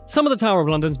 Some of the Tower of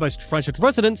London's most treasured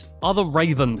residents are the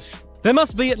Ravens. There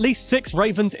must be at least 6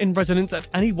 ravens in residence at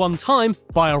any one time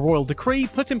by a royal decree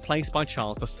put in place by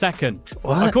Charles II.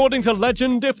 What? According to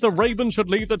legend, if the raven should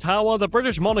leave the tower, the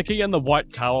British monarchy and the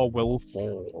White Tower will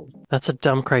fall. That's a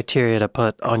dumb criteria to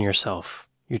put on yourself.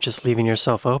 You're just leaving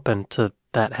yourself open to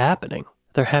that happening.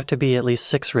 There have to be at least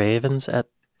 6 ravens at...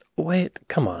 Wait,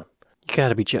 come on. You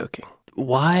gotta be joking.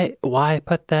 Why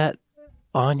put that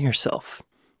on yourself?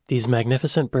 These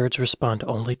magnificent birds respond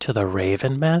only to the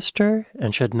Raven Master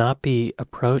and should not be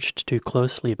approached too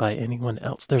closely by anyone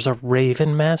else. There's a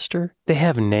Raven Master? They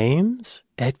have names?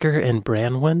 Edgar and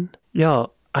Branwen?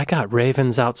 Yo, I got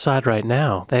ravens outside right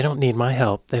now. They don't need my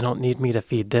help. They don't need me to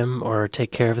feed them or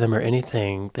take care of them or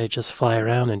anything. They just fly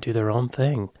around and do their own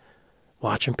thing.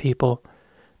 Watching people.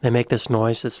 They make this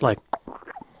noise that's like...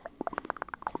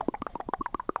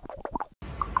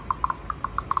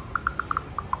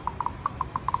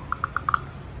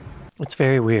 It's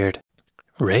very weird.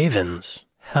 Ravens.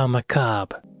 How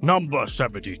macabre. Number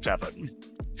 77.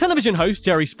 Television host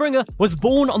Jerry Springer was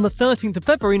born on the 13th of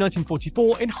February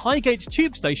 1944 in Highgate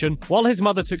Tube Station while his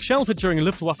mother took shelter during a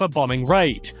Luftwaffe bombing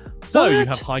raid. So you What?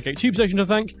 have Highgate Tube Station to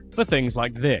thank for things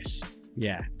like this.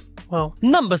 Yeah. Well,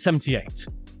 Number 78.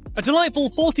 A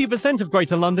delightful 40% of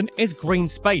Greater London is green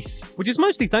space, which is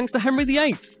mostly thanks to Henry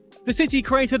VIII. The city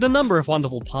created a number of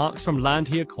wonderful parks from land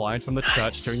he acquired from the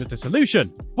church during the dissolution,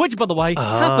 which, by the way,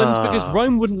 happened because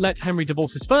Rome wouldn't let Henry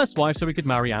divorce his first wife so he could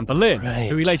marry Anne Boleyn,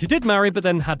 who he later did marry but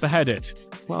then had beheaded.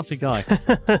 Classy guy.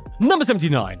 Number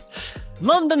 79.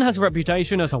 London has a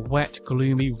reputation as a wet,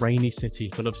 gloomy, rainy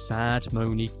city full of sad,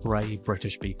 moany, grey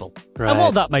British people. Right. And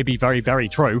while that may be very, very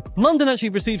true, London actually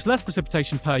receives less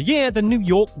precipitation per year than New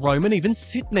York, Rome, and even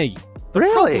Sydney. The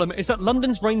Really? problem is that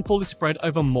London's rainfall is spread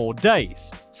over more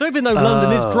days. So even though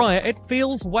London is drier, it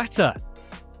feels wetter.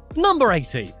 Number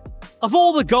 80. Of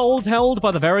all the gold held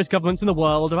by the various governments in the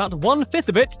world, about 1/5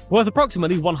 of it, worth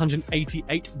approximately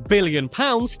 £188 billion,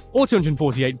 or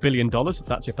 $248 billion if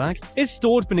that's your bag, is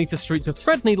stored beneath the streets of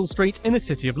Threadneedle Street in the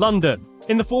City of London,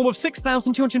 in the form of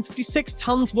 6,256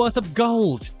 tons worth of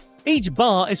gold. Each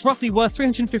bar is roughly worth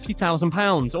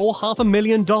 £350,000, or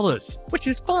 $500,000, which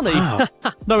is funny, Wow.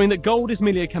 knowing that gold is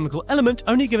merely a chemical element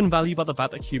only given value by the fact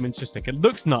that humans just think it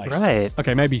looks nice. Right.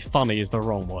 Okay, maybe funny is the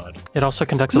wrong word. It also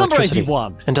conducts Number electricity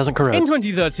 81. and doesn't corrode. In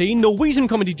 2013, Norwegian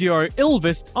comedy duo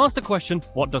Ylvis asked the question,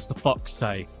 what does the fox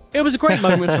say? It was a great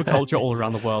moment for culture all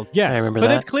around the world, yes, I remember but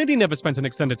that. they'd clearly never spent an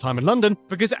extended time in London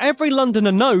because every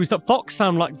Londoner knows that fox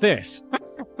sound like this.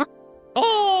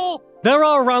 Oh! There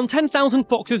are around 10,000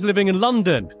 foxes living in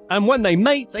London, and when they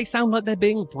mate, they sound like they're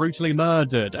being brutally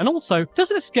murdered. And also,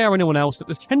 doesn't it scare anyone else that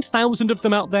there's 10,000 of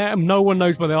them out there and no one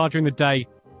knows where they are during the day?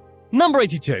 Number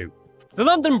 82. The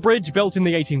London Bridge, built in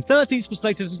the 1830s, was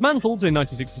later dismantled in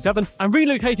 1967 and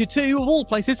relocated to, of all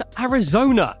places,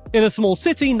 Arizona, in a small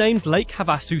city named Lake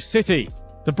Havasu City.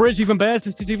 The bridge even bears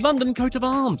the City of London coat of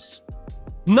arms.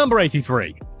 Number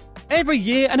 83. Every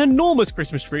year, an enormous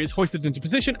Christmas tree is hoisted into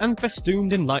position and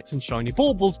festooned in lights and shiny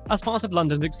baubles as part of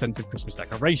London's extensive Christmas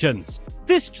decorations.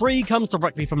 This tree comes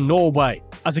directly from Norway,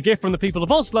 as a gift from the people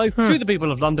of Oslo to the people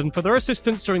of London for their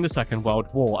assistance during the Second World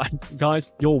War. And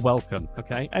guys, you're welcome,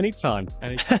 okay? Anytime. Not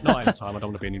anytime, I don't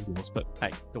want to be any wars, but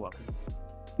hey, you're welcome.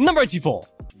 Number 84.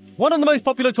 One of the most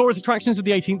popular tourist attractions of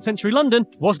the 18th century London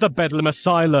was the Bedlam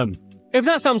Asylum. If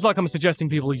that sounds like I'm suggesting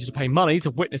people used to pay money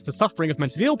to witness the suffering of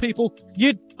mentally ill people,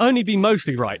 you'd only be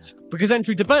mostly right, because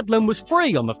entry to Bedlam was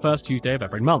free on the first Tuesday of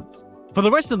every month. For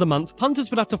the rest of the month, punters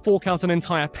would have to fork out an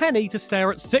entire penny to stare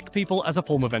at sick people as a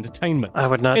form of entertainment. I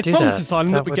would not It's do from that. this asylum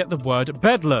that we would- get the word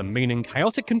Bedlam, meaning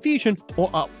chaotic confusion or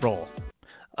uproar.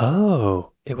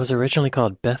 Oh, it was originally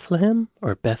called Bethlehem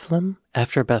or Bethlem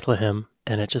after Bethlehem,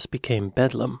 and it just became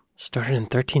Bedlam. Started in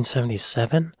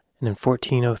 1377, and in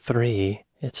 1403,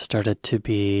 it started to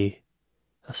be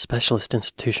a specialist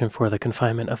institution for the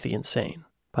confinement of the insane.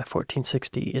 By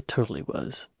 1460, it totally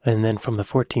was. And then from the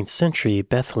 14th century,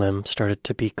 Bethlehem started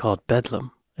to be called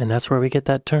Bedlam. And that's where we get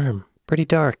that term. Pretty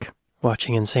dark.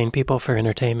 Watching insane people for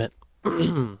entertainment.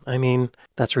 I mean,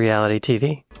 that's reality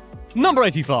TV. Number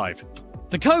 85.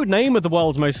 The code name of the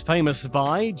world's most famous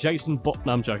spy, James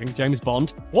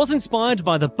Bond, was inspired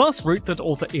by the bus route that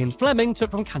author Ian Fleming took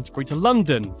from Canterbury to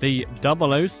London, the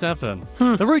 007.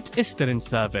 The route is still in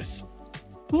service.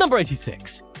 Number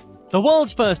 86. The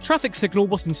world's first traffic signal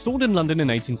was installed in London in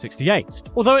 1868,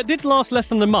 although it did last less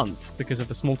than a month because of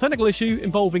the small technical issue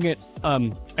involving it,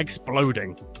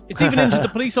 exploding. It's even injured the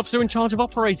police officer in charge of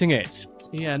operating it.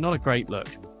 Yeah, not a great look.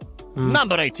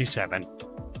 Number 87.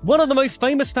 One of the most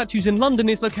famous statues in London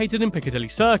is located in Piccadilly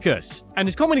Circus, and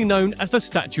is commonly known as the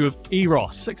Statue of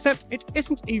Eros, except it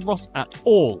isn't Eros at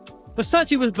all. The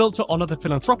statue was built to honour the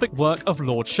philanthropic work of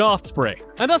Lord Shaftesbury,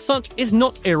 and as such is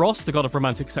not Eros, the god of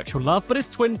romantic sexual love, but his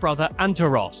twin brother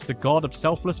Anteros, the god of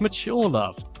selfless mature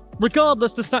love.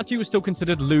 Regardless, the statue was still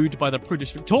considered lewd by the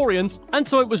prudish Victorians, and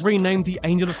so it was renamed the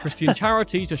Angel of Christian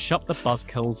Charity to shut the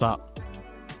buzzkills up.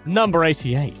 Number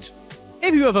 88.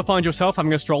 If you ever find yourself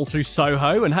having a stroll through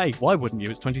Soho, and hey, why wouldn't you,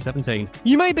 it's 2017,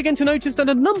 you may begin to notice that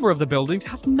a number of the buildings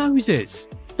have noses.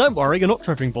 Don't worry, you're not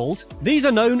tripping balls. These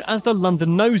are known as the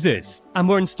London Noses, and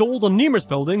were installed on numerous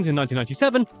buildings in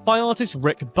 1997 by artist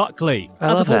Rick Buckley,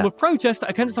 as a form of protest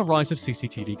against the rise of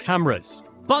CCTV cameras.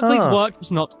 Buckley's work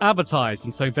was not advertised,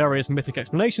 and so various mythic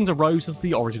explanations arose as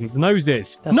the origin of the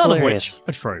noses, none of which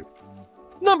are true.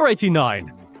 Number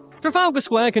 89. Trafalgar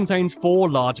Square contains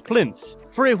 4 large plinths,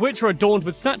 3 of which are adorned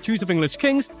with statues of English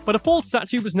kings, but a 4th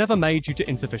statue was never made due to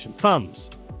insufficient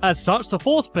funds. As such, the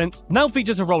 4th plinth now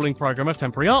features a rolling programme of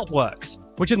temporary artworks,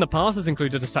 which in the past has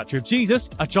included a statue of Jesus,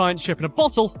 a giant ship in a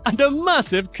bottle, and a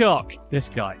massive cock. This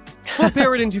guy. For a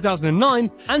period in 2009,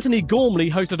 Anthony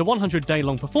Gormley hosted a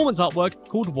 100-day-long performance artwork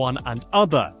called One and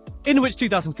Other, in which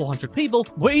 2,400 people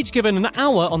were each given an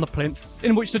hour on the plinth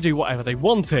in which to do whatever they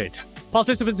wanted.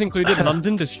 Participants included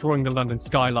London destroying the London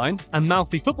skyline, a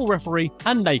mouthy football referee,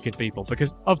 and naked people,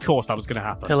 because of course that was going to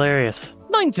happen. Hilarious.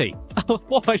 90.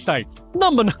 What did I say?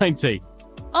 Number 90.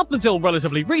 Up until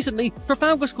relatively recently,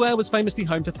 Trafalgar Square was famously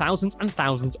home to thousands and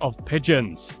thousands of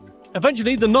pigeons.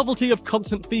 Eventually, the novelty of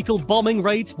constant fecal bombing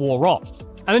raids wore off.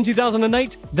 And in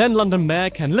 2008, then London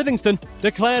Mayor Ken Livingstone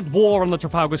declared war on the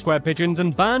Trafalgar Square pigeons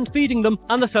and banned feeding them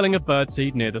and the selling of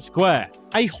birdseed near the square.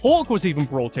 A hawk was even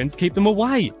brought in to keep them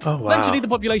away. Oh, wow. Eventually, the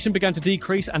population began to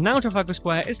decrease, and now Trafalgar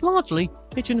Square is largely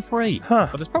pigeon-free.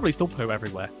 But there's probably still poo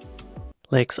everywhere.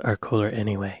 Lakes are cooler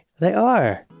anyway. They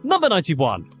are. Number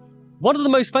 91. One of the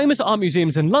most famous art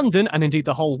museums in London, and indeed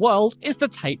the whole world, is the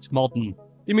Tate Modern.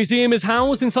 The museum is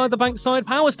housed inside the Bankside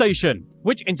Power Station,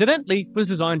 which incidentally was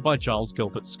designed by Giles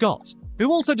Gilbert Scott,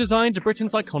 who also designed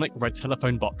Britain's iconic red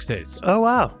telephone boxes. Oh,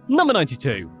 wow. Number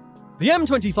 92. The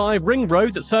M25 ring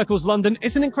road that circles London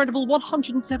is an incredible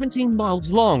 117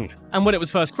 miles long, and when it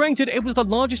was first created, it was the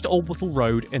largest orbital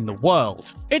road in the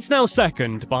world. It's now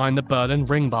second behind the Berlin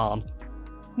Ringbahn.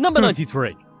 Number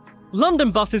 93.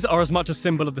 London buses are as much a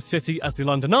symbol of the city as the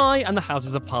London Eye and the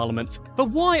Houses of Parliament. But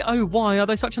why, oh why, are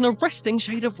they such an arresting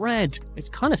shade of red? It's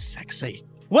kind of sexy.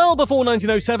 Well, before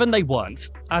 1907, they weren't,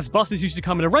 as buses used to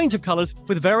come in a range of colours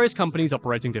with various companies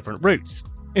operating different routes.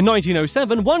 In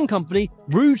 1907, one company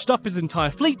rouged up his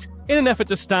entire fleet in an effort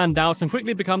to stand out and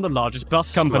quickly become the largest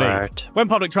bus company. Smart. When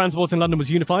public transport in London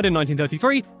was unified in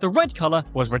 1933, the red colour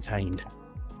was retained.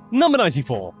 Number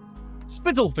 94.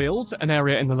 Spitalfields, an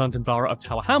area in the London borough of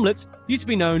Tower Hamlets, used to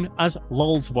be known as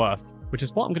Lulsworth, which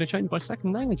is what I'm going to change my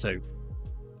second name to.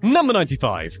 Number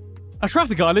 95. A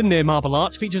traffic island near Marble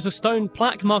Arch features a stone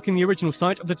plaque marking the original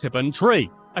site of the Tyburn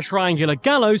Tree, a triangular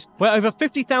gallows where over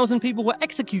 50,000 people were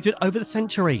executed over the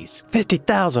centuries.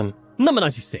 50,000. Number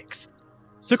 96.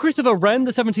 Sir Christopher Wren,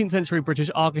 the 17th century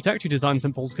British architect who designed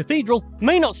St Paul's Cathedral,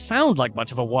 may not sound like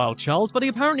much of a wild child, but he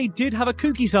apparently did have a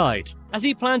kooky side, as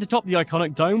he planned to top the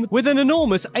iconic dome with an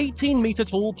enormous 18-metre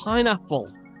tall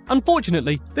pineapple.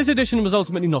 Unfortunately, this addition was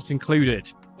ultimately not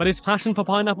included, but his passion for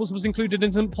pineapples was included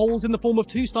in St Paul's in the form of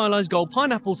 2 stylised gold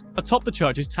pineapples atop the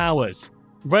church's towers.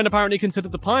 Wren apparently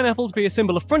considered the pineapple to be a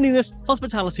symbol of friendliness,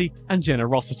 hospitality, and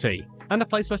generosity, and a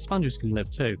place where sponges can live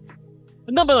too.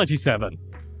 Number 97.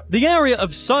 The area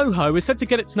of Soho is said to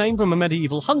get its name from a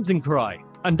medieval hunting cry,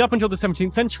 and up until the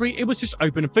 17th century, it was just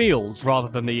open fields rather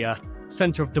than the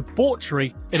centre of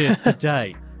debauchery it is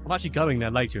today. I'm actually going there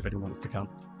later if anyone wants to come.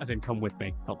 As in, come with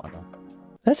me, not like that.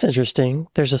 That's interesting.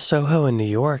 There's a Soho in New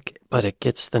York, but it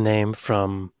gets the name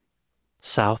from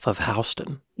south of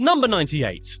Houston. Number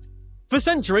 98. For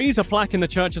centuries, a plaque in the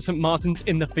Church of St Martin's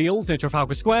in the Fields near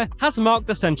Trafalgar Square has marked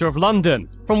the centre of London,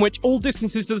 from which all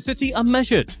distances to the city are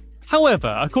measured.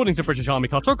 However, according to British Army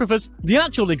cartographers, the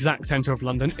actual exact centre of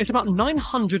London is about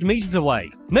 900 metres away,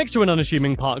 next to an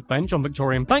unassuming park bench on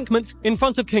Victoria Embankment in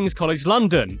front of King's College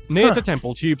London, near to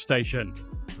Temple Tube Station.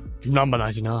 Number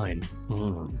 99.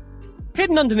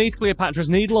 Hidden underneath Cleopatra's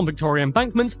Needle on Victoria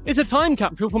Embankment is a time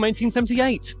capsule from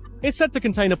 1878. It's said to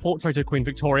contain a portrait of Queen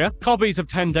Victoria, copies of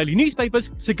 10 daily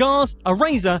newspapers, cigars, a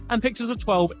razor, and pictures of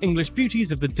 12 English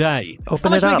beauties of the day.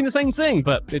 Open it up. Making the same thing,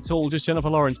 but it's all just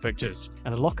Jennifer Lawrence pictures.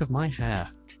 And a lock of my hair.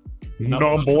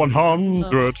 Number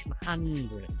 100.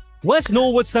 West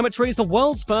Norwood Cemetery is the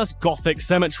world's first Gothic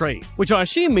cemetery, which I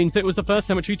assume means that it was the first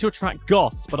cemetery to attract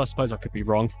Goths, but I suppose I could be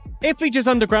wrong. It features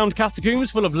underground catacombs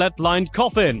full of lead-lined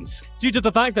coffins, due to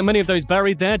the fact that many of those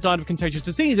buried there died of contagious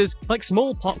diseases like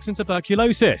smallpox and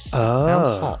tuberculosis.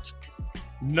 Sounds hot.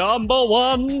 Number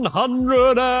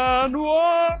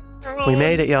 101. We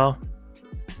made it, y'all.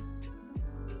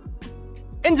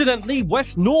 Incidentally,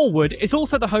 West Norwood is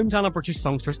also the hometown of British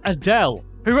songstress Adele,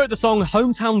 who wrote the song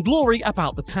Hometown Glory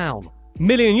about the town. A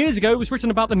million years ago, it was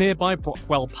written about the nearby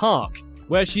Brockwell Park,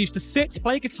 where she used to sit,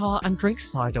 play guitar, and drink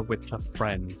cider with her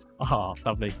friends. Ah,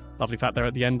 lovely. Lovely fact there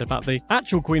at the end about the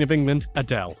actual Queen of England,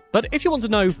 Adele. But if you want to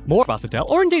know more about Adele,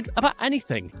 or indeed about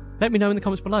anything, let me know in the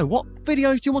comments below. What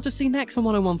videos do you want to see next on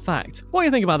 101 Fact? What do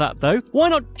you think about that, though? Why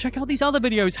not check out these other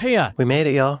videos here? We made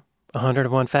it, y'all.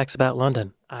 101 facts about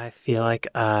London. I feel like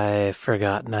I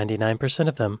forgot 99%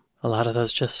 of them. A lot of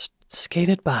those just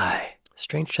skated by.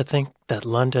 Strange to think that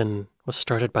London was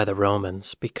started by the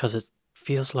Romans, because it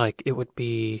feels like it would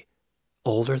be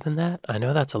older than that. I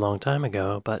know that's a long time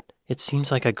ago, but it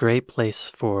seems like a great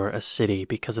place for a city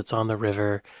because it's on the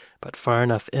river, but far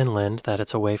enough inland that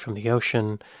it's away from the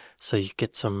ocean, so you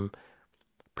get some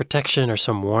protection or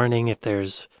some warning if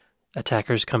there's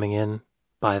attackers coming in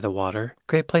by the water.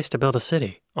 Great place to build a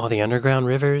city. All the underground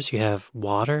rivers, you have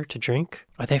water to drink.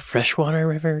 Are they freshwater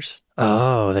rivers?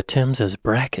 Oh, the Thames is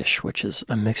brackish, which is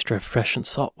a mixture of fresh and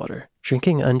salt water.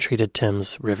 Drinking untreated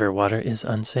Thames river water is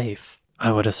unsafe.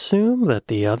 I would assume that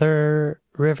the other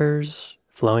rivers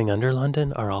flowing under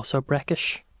London are also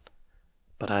brackish,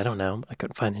 but I don't know. I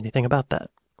couldn't find anything about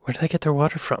that. Where do they get their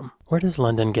water from? Where does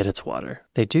London get its water?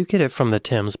 They do get it from the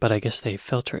Thames, but I guess they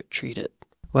filter it, treat it.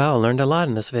 Wow, learned a lot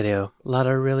in this video. A lot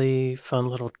of really fun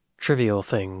little trivial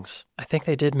things. I think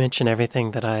they did mention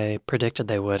everything that I predicted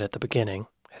they would at the beginning,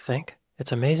 I think.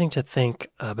 It's amazing to think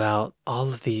about all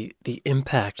of the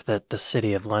impact that the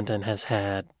city of London has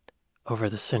had over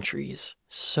the centuries.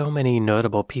 So many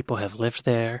notable people have lived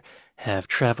there, have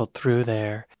traveled through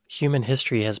there. Human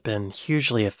history has been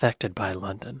hugely affected by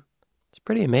London. It's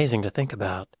pretty amazing to think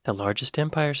about. The largest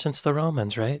empire since the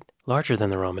Romans, right? Larger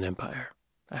than the Roman Empire,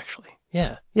 actually.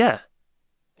 Yeah.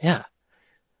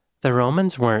 The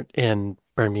Romans weren't in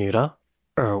Bermuda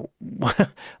or the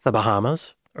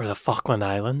Bahamas or the Falkland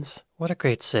Islands. What a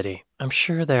great city. I'm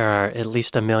sure there are at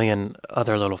least a million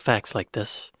other little facts like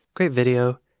this. Great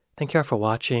video. Thank you all for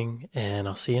watching, and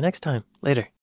I'll see you next time. Later.